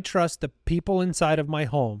is that I trust the people inside of my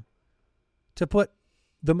home to put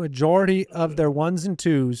the majority of their ones and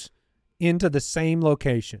twos into the same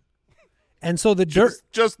location, and so the dirt.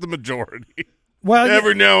 Just the majority. Well,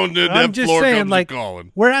 Every now and then I'm that just floor saying, comes like,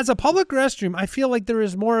 calling. whereas a public restroom, I feel like there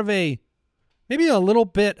is more of a, maybe a little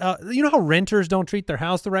bit. You know how renters don't treat their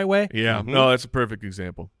house the right way? Yeah. No, that's a perfect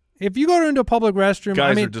example. If you go into a public restroom,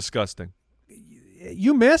 Guys I mean, are disgusting.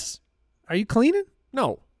 you miss. Are you cleaning?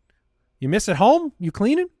 No. You miss at home? You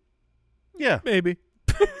cleaning? Yeah, Maybe.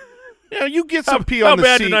 yeah. You get some pee How on the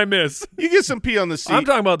bad seat. did I miss? You get some pee on the seat. I'm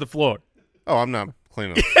talking about the floor. Oh, I'm not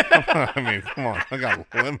cleaning. I mean, come on. I got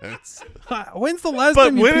limits. When's the last But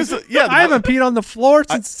time you when peed? is it- yeah, I haven't peed on the floor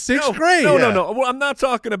since sixth grade. No, Yeah. no. Well, I'm not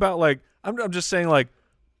talking about, like, I'm just saying, like,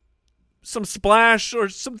 some splash or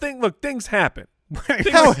something. Look, things happen.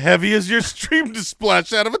 How heavy is your stream to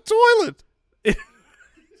splash out of a toilet?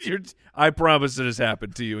 I promise it has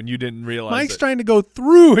happened to you, and you didn't realize Mike's it. trying to go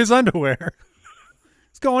through his underwear.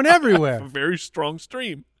 It's going A everywhere. very strong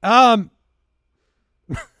stream. Yeah,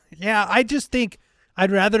 I just think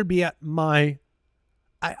I'd rather be at my.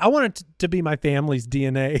 I want it to be my family's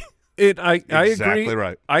DNA. I Exactly agree.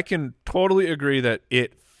 right. I can totally agree that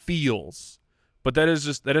it feels, but that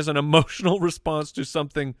is an emotional response to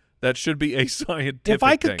something that should be a scientific If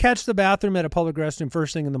I could thing. catch the bathroom at a public restroom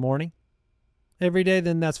first thing in the morning, every day,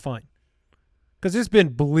 then that's fine. Because it's been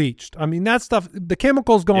bleached. I mean, that stuff, the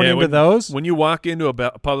chemicals going into those. When you walk into a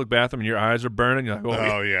public bathroom and your eyes are burning, you're like,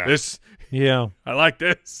 Oh, yeah. this Yeah. I like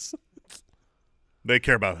this. They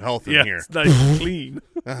care about health in Yeah, here. it's nice and clean.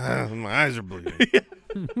 My eyes are bleeding.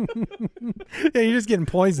 Yeah, you're just getting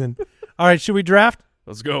poisoned. All right, should we draft?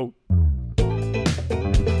 Let's go.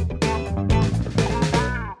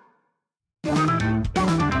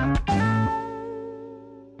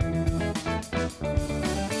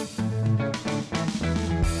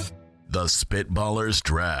 The Spitballers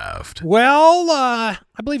Draft. Well, I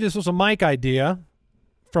believe this was a Mike idea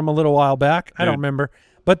from a little while back. I don't remember.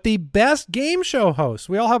 But the best game show hosts.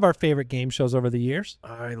 We all have our favorite game shows over the years.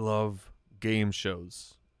 I love game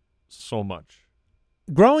shows so much.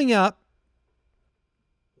 Growing up,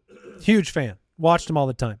 huge fan. Watched them all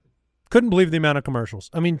the time. Couldn't believe the amount of commercials.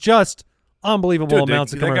 I mean, just unbelievable Dude,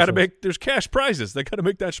 amounts they of commercials. got to make. There's cash prizes. They got to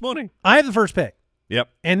make that money. I have the first pick, Yep.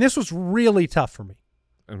 and this was really tough for me.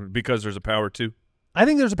 And because there's a power too. I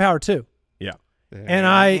think there's a power too. Yeah. And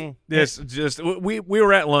I We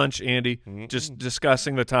were at lunch, Andy, just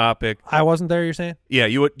discussing the topic. wasn't there, you're saying? Yeah,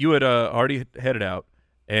 you had already headed out,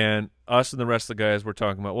 and us and the rest of the guys were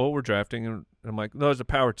talking about, well, we're drafting, and I'm like, no, there's a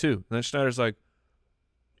power two. And then Schneider's like,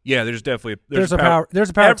 yeah, there's definitely There's a power. There's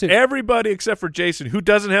a power too. Everybody except for Jason, who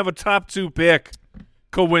doesn't have a top two pick,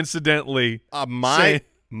 coincidentally. My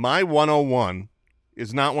 101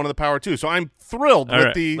 is not one of the power two, so I'm thrilled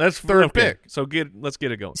with the third pick. So let's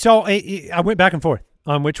get it going. So I went back and forth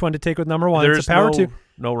on which one to take with number one. There's it's a power two.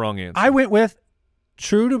 no wrong answer. I went with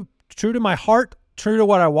true to my heart, true to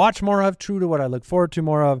what I watch more of, true to what I look forward to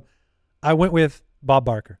more of. I went with Bob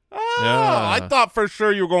Barker. I thought for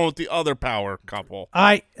sure you were going with the other power couple.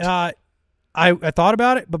 I thought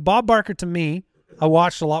about it, but Bob Barker, to me, I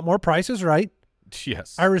watched a lot more Price is Right.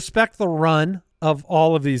 Yes. I respect the run of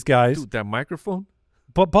all of these guys, Dude, that microphone.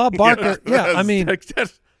 but Bob Barker, Yes, I mean,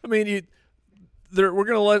 We're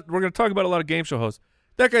gonna talk about a lot of game show hosts.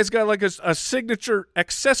 That guy's got like a signature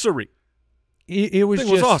accessory. it was Thing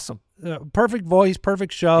just was awesome. Perfect voice,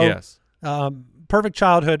 perfect show, Yes. perfect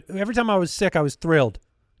childhood. Every time I was sick, I was thrilled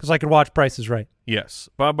because I could watch Price is Right. Yes.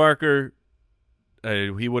 Bob Barker,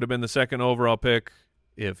 he would have been the second overall pick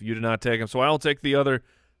if you did not take him. So I'll take the other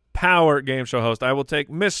power game show host. I will take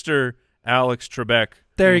Mr. Alex Trebek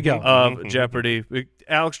There you go. of Jeopardy.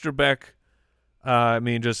 Alex Trebek,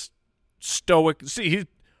 just stoic. See,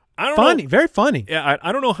 I don't Funny, know. very funny. Yeah,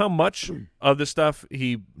 I don't know how much of the stuff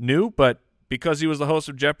he knew, but because he was the host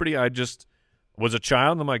of Jeopardy, I just was a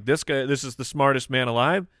child. And I'm like, this guy, this is the smartest man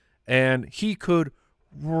alive. And he could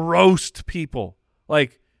roast people,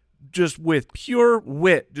 like just with pure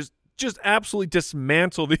wit, just absolutely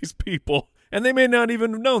dismantle these people. And they may not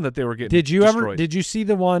even have known that they were getting destroyed. Did you see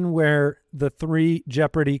the one where the 3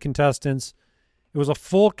 Jeopardy contestants, it was a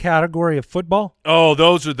full category of football? Oh,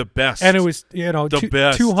 those are the best. And it was, The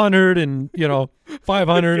best. 200 and,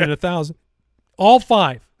 500 and 1,000. All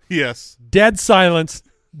 5. Yes. Dead silence.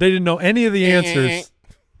 They didn't know any of the answers.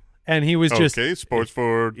 And he was just, Okay, sports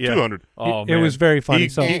for Yeah. 200. Oh, it man. was very funny.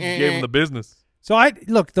 He gave him the business. So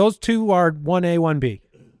look, those 2 are 1A, 1B.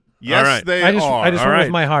 Yes, All right. they I just are. went All with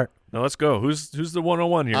right. my heart. Now let's go. Who's the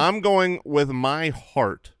 101 here? I'm going with my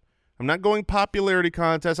heart. I'm not going popularity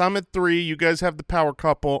contest. I'm at 3. You guys have the power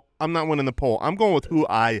couple. I'm not winning the poll. I'm going with who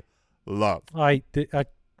I love. I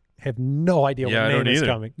have no idea Yeah, I what don't name is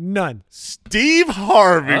either. coming. None. Steve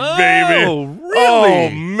Harvey, Oh, baby. really? Oh,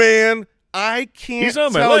 man. I can't He's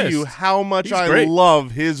on my tell list. you how much He's I great.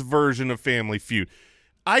 love his version of Family Feud.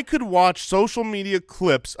 I could watch social media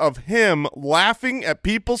clips of him laughing at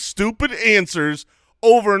people's stupid answers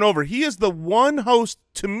over and over. He is the one host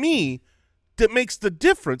to me that makes the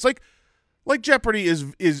difference. Like Jeopardy is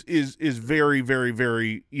very, very,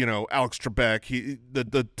 very, Alex Trebek.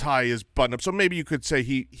 The tie is buttoned up. So maybe you could say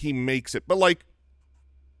he makes it. But like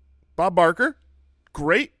Bob Barker,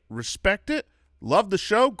 great, respect it, love the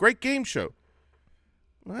show, great game show.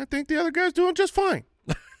 I think the other guy's doing just fine.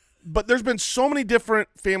 But there's been so many different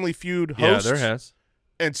Family Feud hosts. Yeah, there has.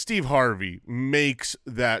 And Steve Harvey makes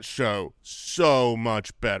that show so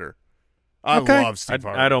much better. I Okay. love Steve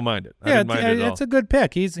Harvey. I don't mind it. I Yeah, didn't mind it at all. it's a good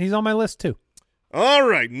pick. He's on my list too. All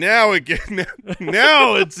right, now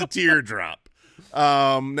it's a teardrop.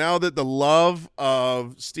 Now that the love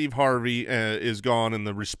of Steve Harvey is gone and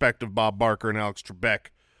the respect of Bob Barker and Alex Trebek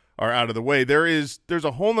are out of the way, there's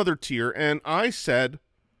a whole nother tier, and I said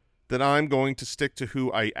that I'm going to stick to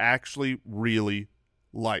who I actually really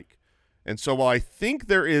like. And so while I think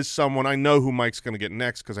there is someone, I know who Mike's going to get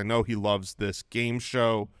next because I know he loves this game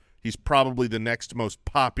show. He's probably the next most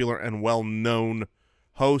popular and well-known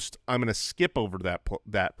host. I'm going to skip over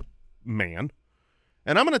that man,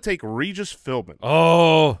 and I'm going to take Regis Philbin.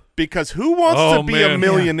 Oh, Because Who Wants to Be a man.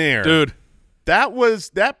 Millionaire? dude.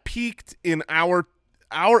 That peaked in our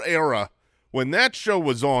era when that show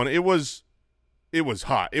was on. It was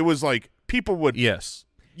hot. It was like people would Yes.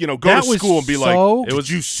 go That to was school and be so- like, It was-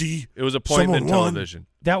 "Did you see?" It was appointment Someone won. television.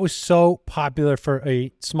 That was so popular for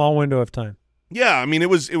a small window of time. Yeah, I mean it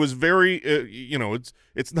was very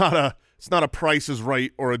it's not a Price is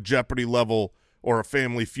Right or a Jeopardy level or a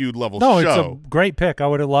Family Feud level No, show. it's a great pick. I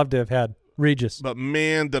would have loved to have had Regis. But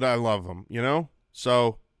man, did I love him,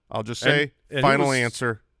 So I'll just say, And he final was-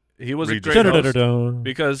 answer. He was a Regis. great host Da-da-da-da-da.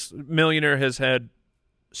 because Millionaire has had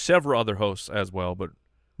several other hosts as well, but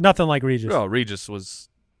Nothing like Regis. Regis was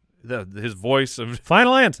his voice of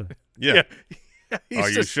Final answer. Yeah. he's Are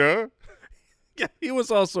you just- sure? Yeah, he was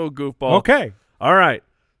also a goofball. Okay. All right.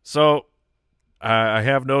 So I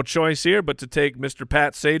have no choice here but to take Mr.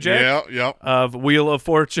 Pat Sajak Yeah. of Wheel of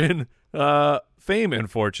Fortune, Fame and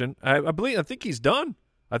Fortune. I think he's done.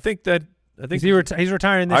 I think He's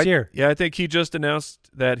retiring this year. Yeah, I think he just announced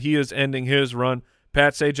that he is ending his run.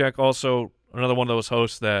 Pat Sajak also another one of those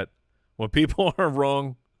hosts that when people are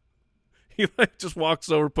wrong, he just walks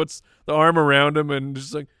over, puts the arm around him, and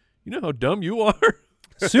just like, you know how dumb you are.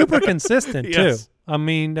 Super consistent Yes. too. I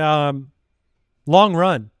mean, long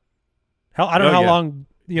run. Hell, I don't know how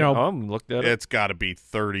yeah. long. Looked at it. It's got to be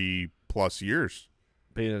 30 plus years.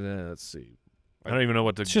 Let's see. I don't even know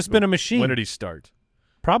what to. It's just been a machine. When did he start?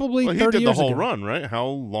 Probably Well, he 30 did the years whole ago. run, right? How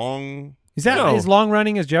long? Is that No. as long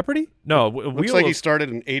running as Jeopardy? No, Looks like he started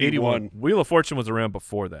in 81. Wheel of Fortune was around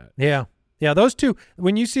before that. Yeah. Yeah, those two.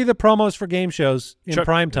 When you see the promos for game shows in Chuck-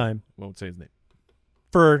 prime time Won't say his name.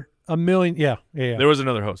 for A million. Yeah. There was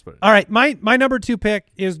another host, but All right, my number 2 pick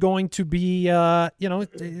is going to be,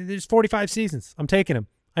 there's 45 seasons. I'm taking him.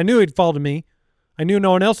 I knew he'd fall to me. I knew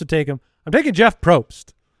no one else would take him. I'm taking Jeff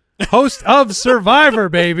Probst, host of Survivor,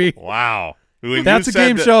 baby. Wow. When That's you a said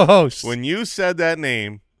game that- show host. When you said that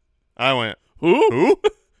name, I went, who?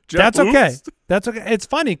 Jeff That's okay. Probst? That's okay. It's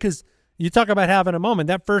funny because you talk about having a moment.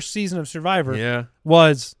 That first season of Survivor Yeah.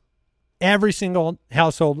 was every single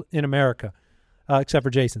household in America, except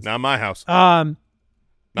for Jason's. not my house. No,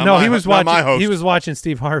 my- he was not my watching. host. He was watching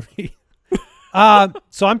Steve Harvey.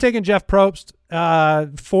 So I'm taking Jeff Probst.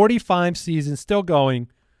 45 seasons, still going.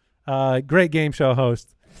 Great game show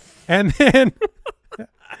host. And then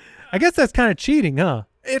I guess that's kind of cheating, huh?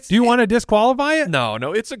 Do you want to disqualify it? No,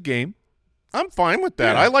 it's a game. I'm fine with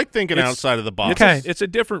that. Yeah. I like thinking It's- outside of the box. Okay. It's a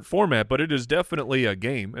different format, but it is definitely a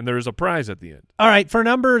game, and there is a prize at the end. All right, for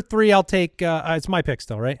number 3, I'll take. It's my pick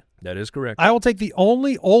still, right? That is correct. I will take the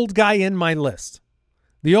only old guy in my list.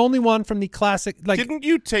 The only one from the classic. Like, Didn't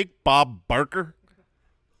you take Bob Barker?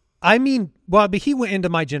 I mean, well, but he went into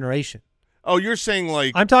my generation. Oh, you're saying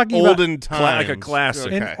like I'm talking about olden times. like a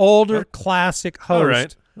classic. An Okay. older classic host All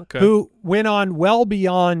right. Okay. who went on well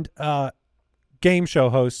beyond game show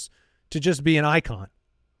hosts to just be an icon,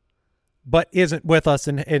 but isn't with us,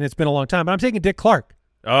 and it's been a long time. But I'm taking Dick Clark.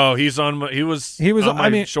 Oh, he was on I my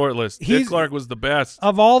mean, short list. Dick he's- Clark was the best.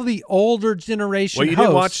 Of all the older generation Well, you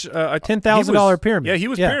hosts, didn't watch $10,000 pyramid. Yeah, he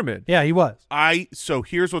was Pyramid. Yeah, he was. So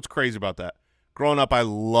here's what's crazy about that. Growing up, I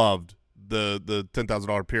loved the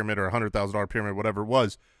 $10,000 pyramid or $100,000 pyramid, whatever it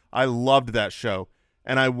was. I loved that show,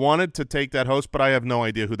 and I wanted to take that host, but I have no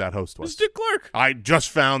idea who that host It's was. Dick Clark. I just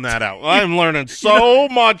found that out. I'm learning so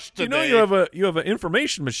much today. You know you have an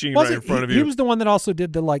information machine right in Wasn't front of he? you. He was the one that also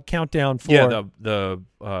did the countdown for. yeah, the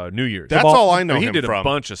New Year's. That's ball- all I know he him did from. a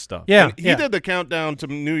bunch of stuff. yeah, And he yeah. did the countdown to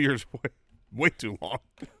New Year's way too long.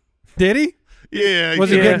 Did he? Yeah, Was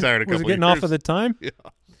he it got getting, tired a was it couple getting years. off of the time? Yeah.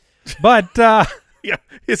 But Yeah,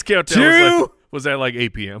 his countdown was at like 8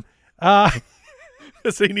 p.m.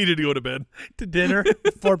 So he needed to go to bed. to dinner,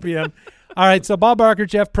 4 p.m. All right, so Bob Barker,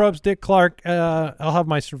 Jeff Probst, Dick Clark. I'll have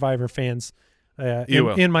my Survivor fans You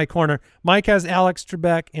will. in my corner. Mike has Alex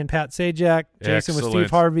Trebek and Pat Sajak. Jason with Steve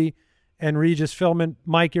Excellent. Harvey and Regis Philbin.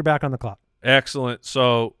 Mike, you're back on the clock. Excellent.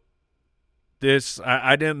 So this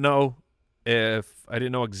I didn't know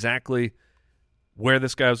exactly where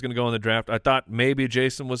this guy was going to go in the draft. I thought maybe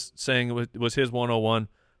Jason was saying it was his 101,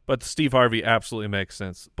 but Steve Harvey absolutely makes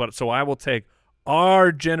sense. But so I will take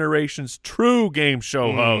our generation's true game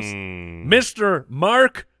show host, Mr.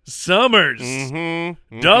 Mark Summers.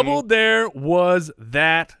 Double Dare was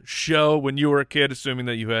that show when you were a kid, assuming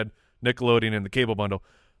that you had Nickelodeon and the cable bundle.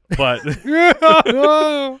 But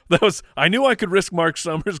that was I knew I could risk Mark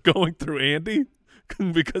Summers going through Andy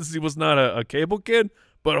because he was not a cable kid.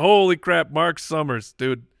 But holy crap, Mark Summers,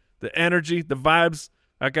 dude, the energy, the vibes,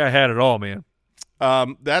 that guy had it all, man.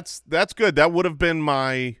 That's good. That would have been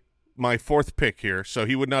my fourth pick here, so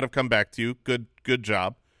he would not have come back to you. Good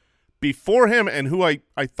job. Before him, and who I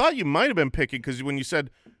thought you might have been picking, because when you said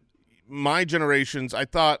my generations, I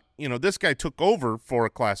thought, this guy took over for a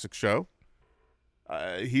classic show.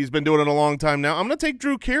 He's been doing it a long time now. I'm going to take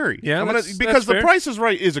Drew Carey. Yeah, because that's The fair. Price is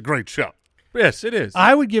Right is a great show. Yes, it is.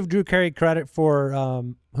 I would give Drew Carey credit for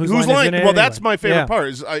whose line is Well, in it that's anyway. my favorite Yeah. part.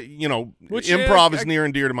 Is Which, improv yeah, is near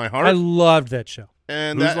and dear to my heart. I loved that show.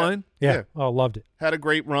 And Whose that, line? Yeah. Oh, loved it. had a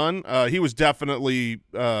great run. He was definitely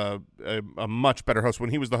a much better host. When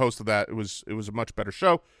he was the host of that, it was a much better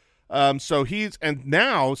show. So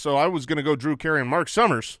I was going to go Drew Carey and Mark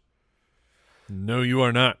Summers. No, you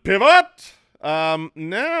are not. Pivot.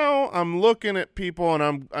 Now I'm looking at people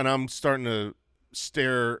and I'm starting to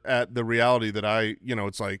stare at the reality that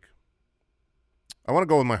it's like I want to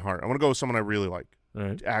go with my heart. I want to go with someone I really like, All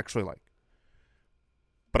right. actually like.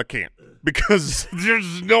 But I can't because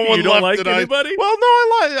there's no one You don't left like that anybody? Well,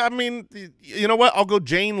 no, I mean, you know what? I'll go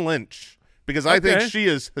Jane Lynch because I think Okay. she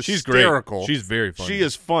is She's great. hysterical. She's very funny. She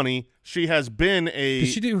is funny. She has been Did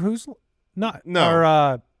she do Who's Not? No.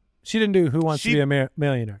 Or she didn't do Who Wants She- to Be a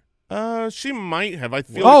Millionaire. She might have. I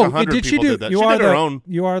feel like 100 did she people do? did that. You She are did her own.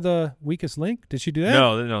 You Are the Weakest Link. Did she do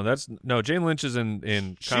that? No, Jane Lynch is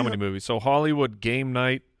in comedy movies. So Hollywood Game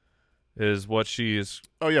Night is what she is.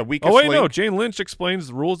 Oh yeah, Weakest Oh wait, Link. no, Jane Lynch explains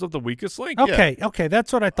the rules of the Weakest Link. Okay,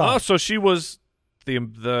 that's what I Oh, thought. so she was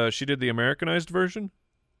she did the Americanized version.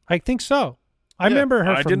 I think so. I remember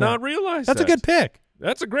her. I from did that. not realize That's a that. good pick.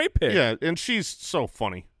 That's a great pick. Yeah, and she's so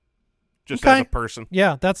funny, just Okay. as a person.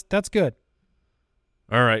 Yeah, that's good.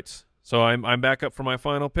 All right. So I'm back up for my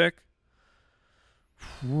final pick.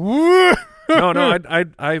 no,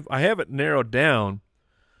 I have it narrowed down.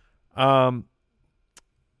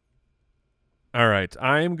 All right,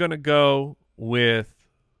 I'm gonna go with.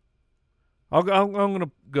 I'm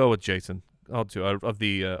gonna go with Jason. I'll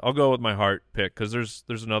go with my heart pick because there's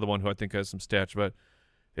another one who I think has some stats, but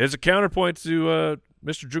as a counterpoint to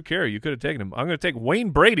Mr. Drew Carey, you could have taken him. I'm gonna take Wayne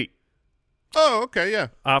Brady. Oh, okay, yeah.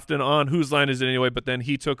 Often on Whose Line Is It Anyway, but then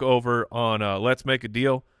he took over on Let's Make a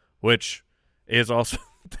Deal, which is also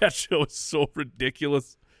that show is so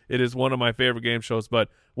ridiculous. It is one of my favorite game shows. But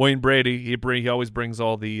Wayne Brady, he always brings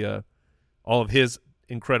all of his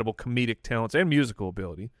incredible comedic talents and musical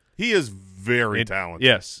ability. He is very talented.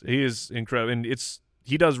 Yes, he is incredible, and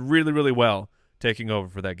he does really, really well taking over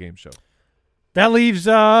for that game show. That leaves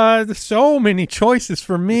so many choices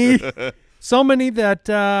for me. So many that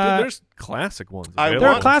Dude, there's classic ones. there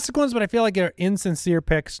are classic ones, but I feel like they're insincere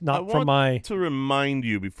picks, not I from my. want to remind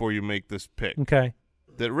you before you make this pick Okay.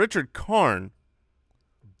 that Richard Karn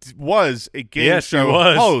was a game yes, show he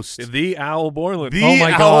was. host. The Al Borland. The Oh my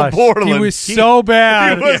Al gosh, Borland. he was so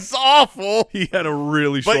bad. He was awful. He had a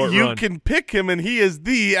really short But you run. can pick him, and he is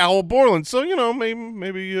the Al Borland. So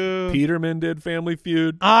maybe Peterman did Family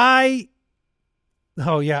Feud.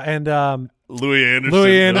 Oh yeah, and Louis Anderson.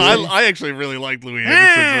 Louis Anderson. I actually really liked Louis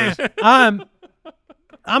Anderson's voice.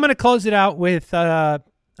 I'm gonna close it out with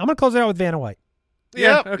Vanna White.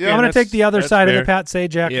 Yep, okay, yep. I'm gonna take the other that's side of fair. the Pat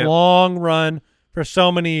Sajak Yep. long run for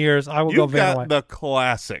so many years. I will go You've Vanna got White. the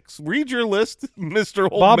classics. Read your list, Mr.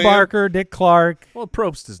 Old Bob Man. Barker, Dick Clark, Well,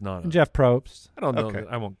 Probst is not. and Jeff Probst. I don't know. Okay.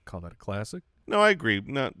 I won't call that a classic. No, I agree.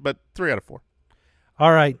 No, but 3 out of 4.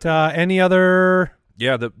 All right. Any other?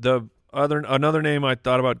 Yeah, another name I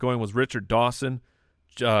thought about going was Richard Dawson.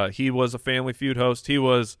 He was a Family Feud host. He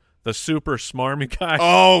was the super smarmy guy.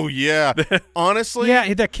 Oh yeah. Honestly,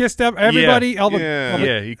 Yeah, that kissed up everybody. Yeah. All the, Yeah. all the-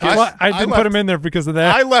 Yeah, he Well, I I didn't left- put him in there because of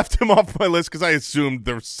that. I left him off my list because I assumed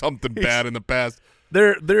there was something bad in the past.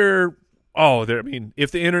 I mean,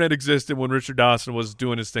 if the internet existed when Richard Dawson was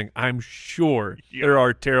doing his thing, I'm sure there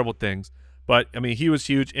are terrible things. But I mean, he was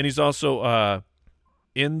huge, and he's also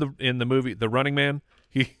in the movie The Running Man.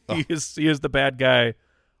 He is the bad guy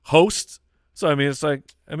host. So I mean,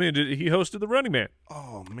 he hosted The Running Man.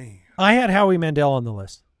 Oh man. I had Howie Mandel on the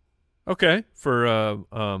list. Okay, for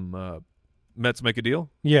Mets Make a Deal.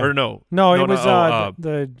 Yeah. Or no, No, it was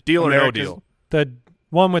the Deal or No America's- Deal. the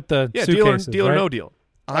one with the Yeah, suitcases. deal or right? No Deal.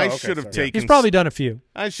 I okay, should have sorry. taken. He's probably done a few.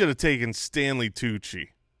 I should have taken Stanley Tucci.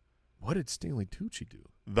 What did Stanley Tucci do?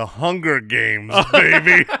 The Hunger Games,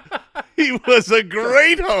 baby. He was a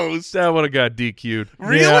great host. That would have got DQ'd.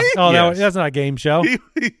 Really? Yeah. Oh, Yes. that's not a game show.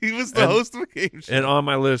 He was the host of a game show. And on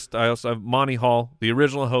my list, I also have Monty Hall, the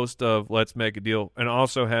original host of Let's Make a Deal, and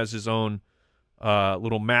also has his own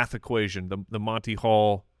little math equation, the Monty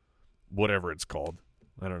Hall, whatever it's called.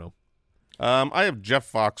 I don't know. I have Jeff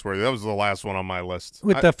Foxworthy. That was the last one on my list.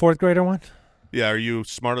 With the fourth grader one? Yeah, are you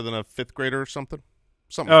smarter than a 5th grader or something?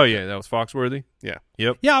 Something. Oh, like yeah, that was Foxworthy. Yeah.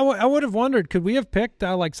 Yep. Yeah, I would have wondered, could we have picked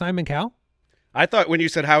like Simon Cowell? I thought when you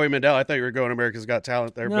said Howie Mandel, I thought you were going America's Got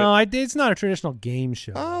Talent there. No, it's not a traditional game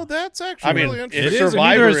show. Oh, that's actually I mean, really it interesting. is. Neither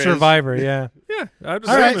Survivor is is. Survivor, yeah. Yeah. I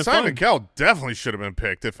just All right, Simon Cowell definitely should have been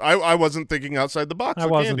picked. If I wasn't thinking outside the box. I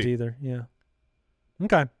like wasn't Andy. either, yeah.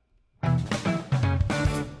 Okay.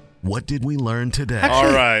 What did we learn today? All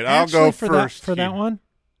right, I'll go Actually, first for that here. one.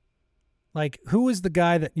 Like, who was the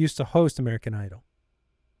guy that used to host American Idol?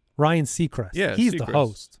 Ryan Seacrest. Yeah, he's the Seacrest.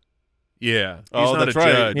 host. Yeah. He's Oh, not that's a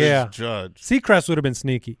right. judge. He's Yeah. a judge. Seacrest would have been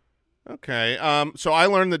sneaky. Okay. So I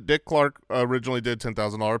learned that Dick Clark originally did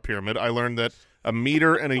 $10,000 Pyramid. I learned that a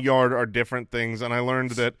meter and a yard are different things, and I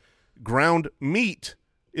learned that ground meat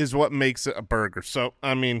is what makes it a burger. So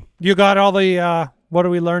I mean, You got all the what do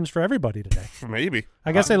we learn for everybody today? maybe.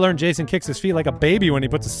 I guess I learned Jason kicks his feet like a baby when he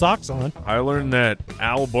puts his socks on. I learned that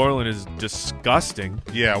Al Borland is disgusting.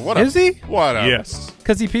 Yeah. What Is he? What a Yes.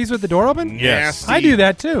 Because he pees with the door open? Yes. nasty- I do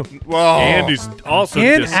that too. Well, And he's also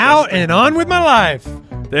In, disgusting. out, and on with my life.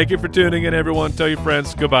 Thank you for tuning in, everyone. Tell your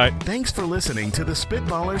friends. Goodbye. Thanks for listening to the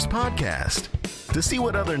Spitballers Podcast. To see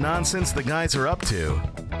what other nonsense the guys are up to,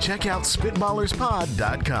 check out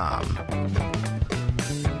SpitballersPod.com.